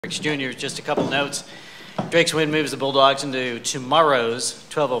Jr. Just a couple notes. Drake's win moves the Bulldogs into tomorrow's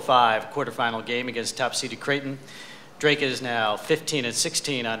 12:05 quarterfinal game against top-seeded Creighton. Drake is now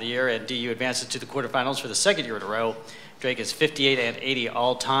 15-16 on the year, and DU advances to the quarterfinals for the second year in a row. Drake is 58-80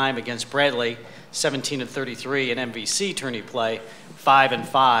 all-time against Bradley, 17-33 in MVC tourney play,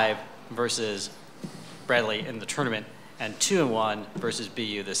 5-5 versus Bradley in the tournament, and 2-1 versus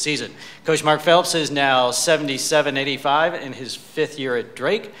BU this season. Coach Mark Phelps is now 77-85 in his fifth year at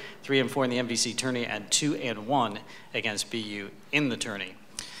Drake, 3-4 in the MVC tourney, and 2-1 against BU in the tourney.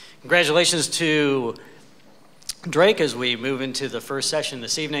 Congratulations to Drake as we move into the first session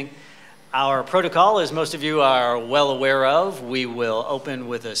this evening. Our protocol, as most of you are well aware of, we will open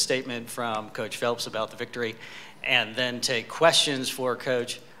with a statement from Coach Phelps about the victory and then take questions for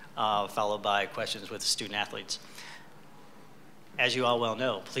Coach, followed by questions with student athletes. As you all well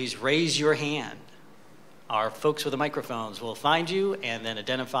know, please raise your hand. Our folks with the microphones will find you and then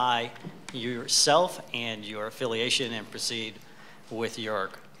identify yourself and your affiliation and proceed with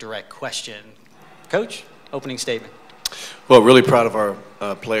your direct question. Coach, opening statement. Well, really proud of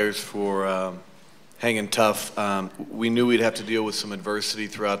our players for hanging tough. We knew we'd have to deal with some adversity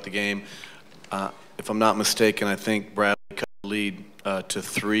throughout the game. If I'm not mistaken, I think Bradley cut the lead to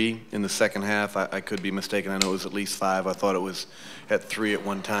 3 in the second half. I could be mistaken. I know it was at least 5. I thought it was at 3 at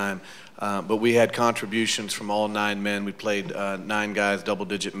one time. But we had contributions from all 9 men. We played 9 guys,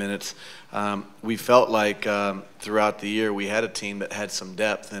 double-digit minutes. We felt like throughout the year we had a team that had some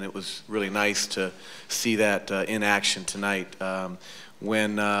depth, and it was really nice to see that in action tonight.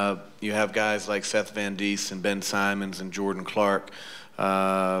 When you have guys like Seth Van Diest and Ben Simons and Jordan Clark,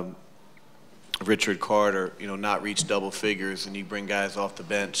 Richard Carter, not reach double figures, and you bring guys off the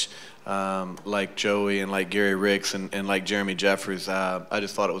bench like Joey and like Gary Ricks and like Jeremy Jeffries. I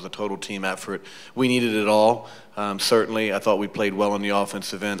just thought it was a total team effort. We needed it all. Certainly, I thought we played well on the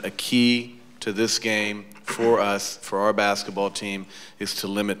offensive end. A key to this game for us, for our basketball team, is to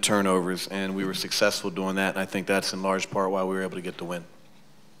limit turnovers, and we were successful doing that, and I think that's in large part why we were able to get the win.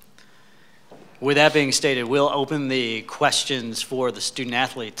 With that being stated, we'll open the questions for the student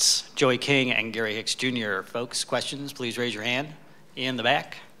athletes, Joey King and Gary Hicks Jr. Folks, questions, please raise your hand. In the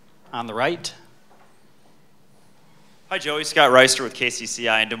back, on the right. Hi, Joey. Scott Reister with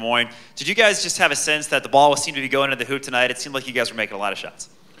KCCI in Des Moines. Did you guys just have a sense that the ball seemed to be going into the hoop tonight? It seemed like you guys were making a lot of shots.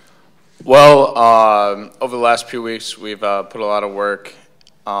 Well, over the last few weeks, we've put a lot of work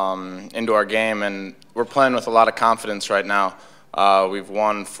into our game, and we're playing with a lot of confidence right now. We've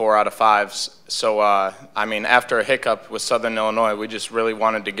won 4 out of 5. So, I mean, after a hiccup with Southern Illinois, we just really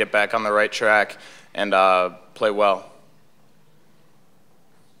wanted to get back on the right track and play well.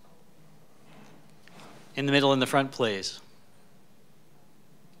 In the middle, in the front, please.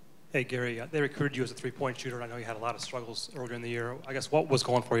 Hey, Gary, they recruited you as a three-point shooter, and I know you had a lot of struggles earlier in the year. I guess what was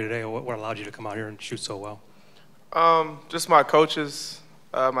going for you today, or what allowed you to come out here and shoot so well? Just my coaches,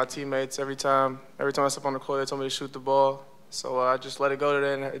 my teammates. Every time I step on the court, they told me to shoot the ball. So I just let it go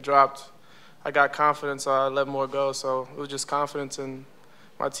today, and it dropped. I got confidence, so I let more go. So it was just confidence, and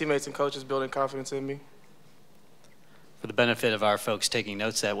my teammates and coaches building confidence in me. For the benefit of our folks taking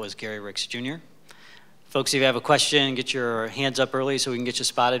notes, that was Gary Ricks Jr. Folks, if you have a question, get your hands up early so we can get you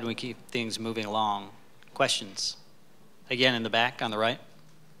spotted and we keep things moving along. Questions? Again, in the back, on the right.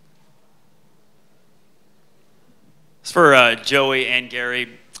 It's for Joey and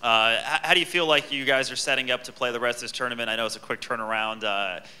Gary. How do you feel like you guys are setting up to play the rest of this tournament? I know it's a quick turnaround.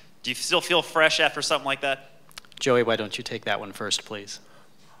 Do you still feel fresh after something like that? Joey, why don't you take that one first, please?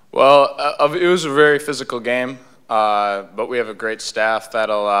 Well, it was a very physical game, but we have a great staff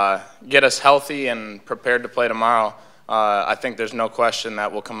that'll get us healthy and prepared to play tomorrow. I think there's no question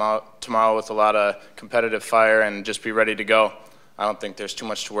that we'll come out tomorrow with a lot of competitive fire and just be ready to go. I don't think there's too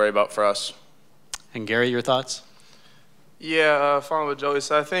much to worry about for us. And Gary, your thoughts? Yeah, following what Joey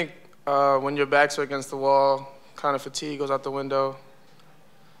said, I think when your backs are against the wall, kind of fatigue goes out the window.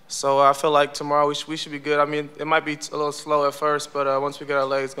 So I feel like tomorrow we should be good. I mean, it might be a little slow at first, but once we get our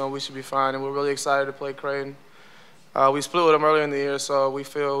legs going, we should be fine. And we're really excited to play Creighton. We split with them earlier in the year, so we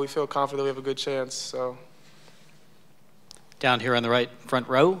feel confident we have a good chance. So. Down here on the right front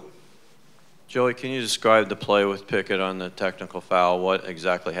row. Joey, can you describe the play with Pickett on the technical foul? What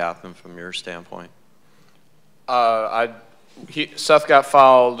exactly happened from your standpoint? Seth got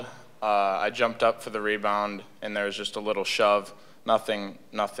fouled. I jumped up for the rebound, and there was just a little shove. Nothing.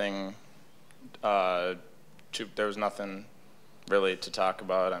 There was nothing really to talk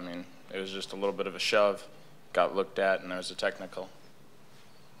about. I mean, it was just a little bit of a shove. Got looked at, and there was a technical.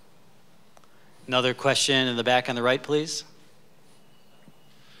 Another question in the back on the right, please.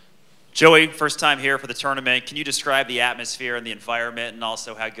 Joey, first time here for the tournament. Can you describe the atmosphere and the environment and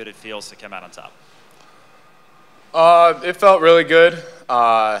also how good it feels to come out on top? It felt really good.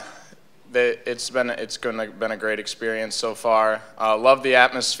 It's been a great experience so far. Love the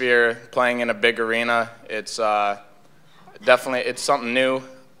atmosphere, playing in a big arena. It's definitely something new,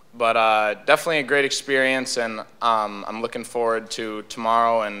 but definitely a great experience, and I'm looking forward to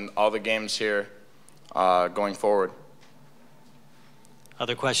tomorrow and all the games here going forward.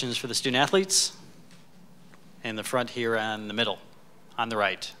 Other questions for the student athletes? In the front here and the middle, on the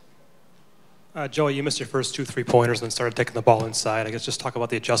right. Joey, you missed your first 2 3-pointers and then started taking the ball inside. I guess just talk about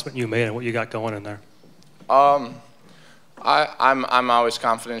the adjustment you made and what you got going in there. I'm always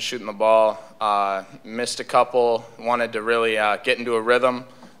confident shooting the ball. Missed a couple, wanted to really get into a rhythm,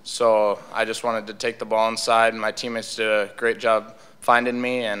 so I just wanted to take the ball inside. My teammates did a great job finding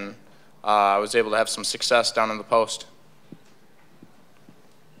me, and I was able to have some success down in the post.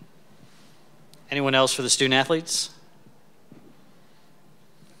 Anyone else for the student athletes?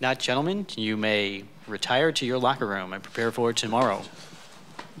 Not, gentlemen, you may retire to your locker room and prepare for tomorrow.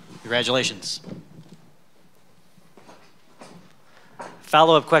 Congratulations.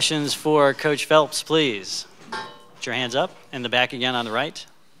 Follow-up questions for Coach Phelps, please. Put your hands up. In the back again on the right.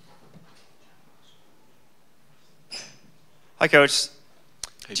 Hi, Coach.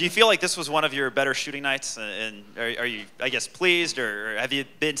 Do you feel like this was one of your better shooting nights? And are you, I guess, pleased, or have you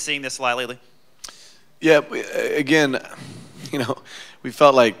been seeing this a lot lately? Yeah, again, you know, we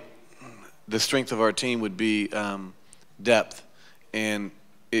felt like the strength of our team would be depth, and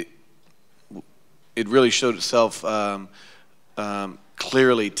it really showed itself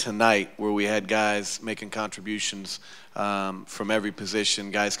clearly tonight, where we had guys making contributions from every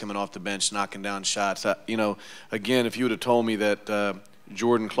position, guys coming off the bench, knocking down shots. You know, again, if you would have told me that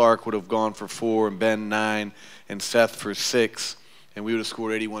Jordan Clark would have gone for 4 and Ben 9 and Seth for 6, and we would have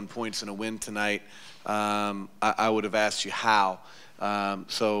scored 81 points in a win tonight, I would have asked you how.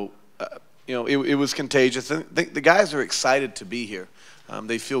 You know, it was contagious. The guys are excited to be here.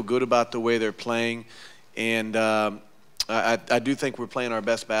 They feel good about the way they're playing, and I do think we're playing our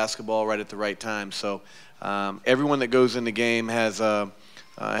best basketball right at the right time. So everyone that goes in the game has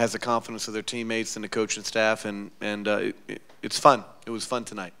the confidence of their teammates and the coaching staff, and it's fun. It was fun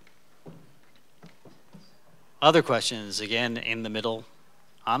tonight. Other questions, again, in the middle,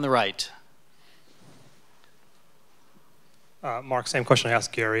 on the right. Mark, same question I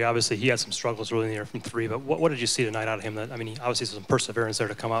asked Gary. Obviously, he had some struggles early in the year from 3, but what did you see tonight out of him? I mean, obviously some perseverance there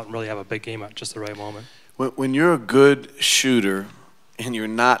to come out and really have a big game at just the right moment. When you're a good shooter and you're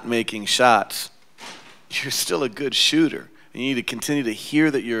not making shots, you're still a good shooter. You need to continue to hear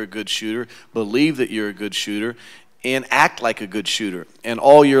that you're a good shooter, believe that you're a good shooter, and act like a good shooter. And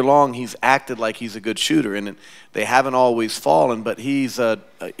all year long, he's acted like he's a good shooter. And they haven't always fallen, but he's a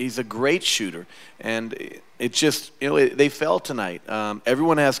great shooter. And it just, you know, they fell tonight.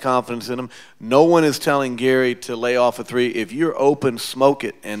 Everyone has confidence in him. No one is telling Gary to lay off a 3. If you're open, smoke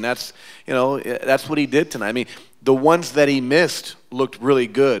it. And that's, you know, that's what he did tonight. I mean, the ones that he missed looked really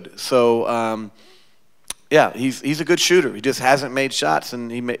good. So, yeah, he's a good shooter. He just hasn't made shots,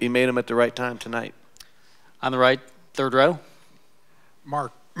 and he made them at the right time tonight. On the right, third row.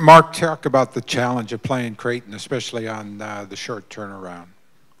 Mark, talk about the challenge of playing Creighton, especially on the short turnaround.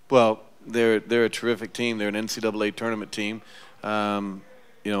 Well, they're a terrific team. They're an NCAA tournament team. You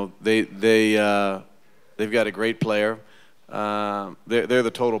know, they've got a great player. They're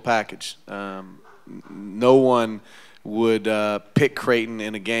the total package. No one would pick Creighton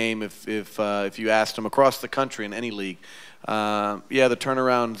in a game if you asked them across the country in any league. Yeah, the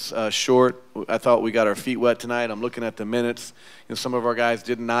turnaround's short. I thought we got our feet wet tonight. I'm looking at the minutes. You know, some of our guys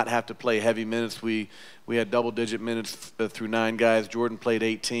did not have to play heavy minutes. We had double-digit minutes through 9 guys. Jordan played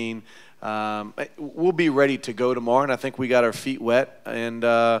 18. We'll be ready to go tomorrow, and I think we got our feet wet. And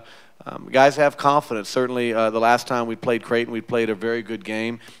guys have confidence. Certainly, the last time we played Creighton, we played a very good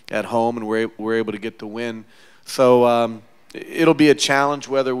game at home, and we're able to get the win. So it'll be a challenge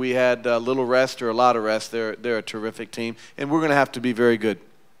whether we had a little rest or a lot of rest. They're a terrific team, and we're going to have to be very good.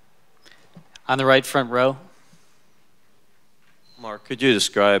 On the right front row. Mark, could you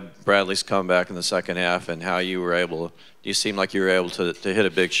describe Bradley's comeback in the second half and how you were able, you seemed like you were able to hit a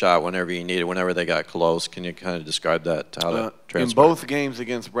big shot whenever you needed, whenever they got close. Can you kind of describe that, how that transpired? In both games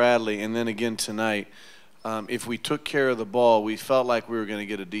against Bradley and then again tonight, if we took care of the ball, we felt like we were going to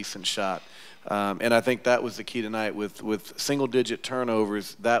get a decent shot. And I think that was the key tonight with single-digit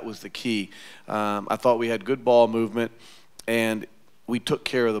turnovers. That was the key. I thought we had good ball movement, and we took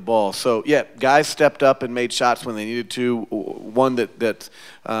care of the ball. So, yeah, guys stepped up and made shots when they needed to. One that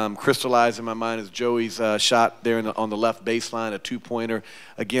crystallized in my mind is Joey's shot there on the left baseline, a two-pointer.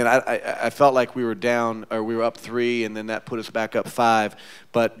 Again, I felt like we were down, or we were up 3, and then that put us back up 5.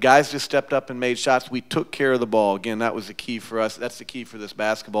 But guys just stepped up and made shots. We took care of the ball. Again, that was the key for us. That's the key for this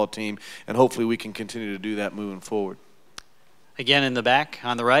basketball team, and hopefully we can continue to do that moving forward. Again in the back,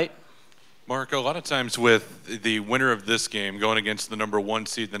 on the right. Mark, a lot of times with the winner of this game going against the #1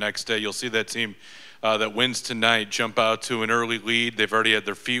 seed the next day, you'll see that team that wins tonight jump out to an early lead. They've already had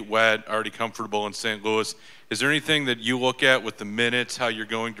their feet wet, already comfortable in St. Louis. Is there anything that you look at with the minutes, how you're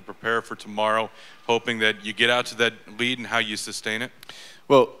going to prepare for tomorrow, hoping that you get out to that lead and how you sustain it?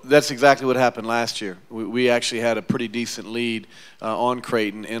 Well, that's exactly what happened last year. We actually had a pretty decent lead on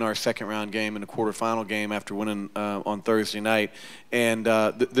Creighton in our second-round game, in the quarterfinal game after winning on Thursday night. And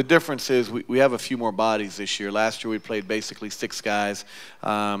the difference is we have a few more bodies this year. Last year we played basically 6 guys.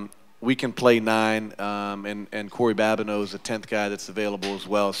 We can play 9, and Corey Babineau is the 10th guy that's available as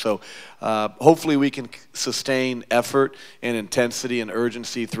well. So hopefully we can sustain effort and intensity and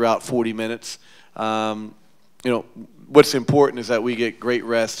urgency throughout 40 minutes. You know, what's important is that we get great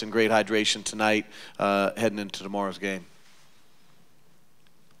rest and great hydration tonight heading into tomorrow's game.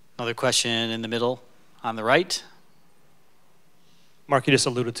 Another question in the middle on the right. Mark, you just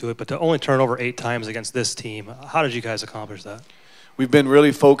alluded to it, but to only turn over 8 times against this team, how did you guys accomplish that? We've been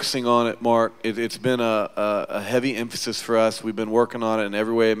really focusing on it, Mark. It's been a heavy emphasis for us. We've been working on it in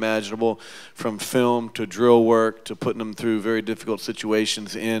every way imaginable, from film to drill work to putting them through very difficult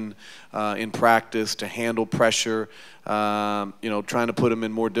situations in practice, to handle pressure, you know, trying to put them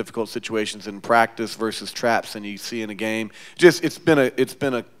in more difficult situations in practice versus traps than you see in a game. Just it's been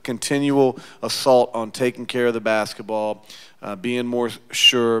a continual assault on taking care of the basketball, being more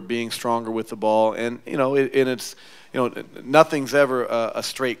sure, being stronger with the ball, and you know, it's. You know, nothing's ever a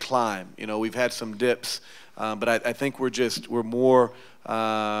straight climb. You know, we've had some dips, but I think we're more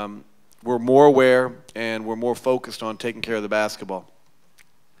aware and we're more focused on taking care of the basketball.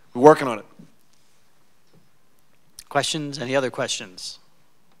 We're working on it. Questions? Any other questions?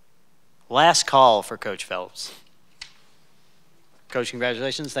 Last call for Coach Phelps. Coach,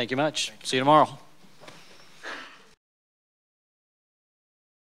 congratulations. Thank you much. See you tomorrow.